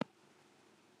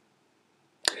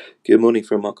Good morning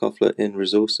from Mark Hoffler in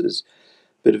Resources.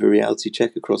 Bit of a reality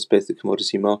check across both the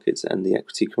commodity markets and the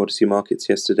equity commodity markets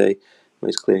yesterday,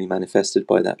 most clearly manifested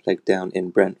by that leg down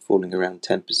in Brent falling around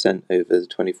 10% over the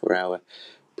 24-hour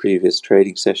previous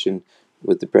trading session,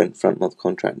 with the Brent front month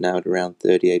contract now at around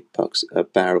 $38 a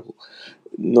barrel.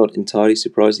 Not entirely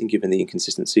surprising given the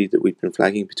inconsistency that we've been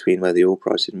flagging between where the oil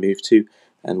price had moved to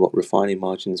and what refining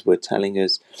margins were telling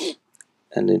us.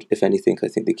 And if anything, I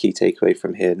think the key takeaway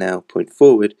from here now, point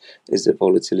forward, is that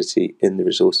volatility in the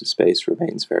resources space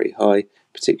remains very high,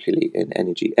 particularly in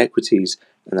energy equities,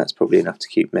 and that's probably enough to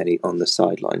keep many on the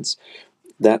sidelines.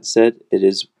 That said, it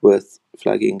is worth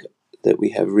flagging that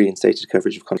we have reinstated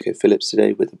coverage of ConocoPhillips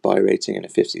today with a buy rating and a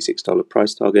 $56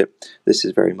 price target. This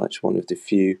is very much one of the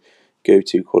few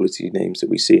go-to quality names that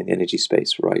we see in the energy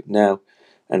space right now,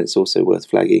 and it's also worth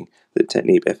flagging that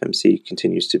Technip FMC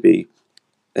continues to be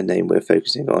a name we're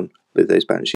focusing on with those balance sheet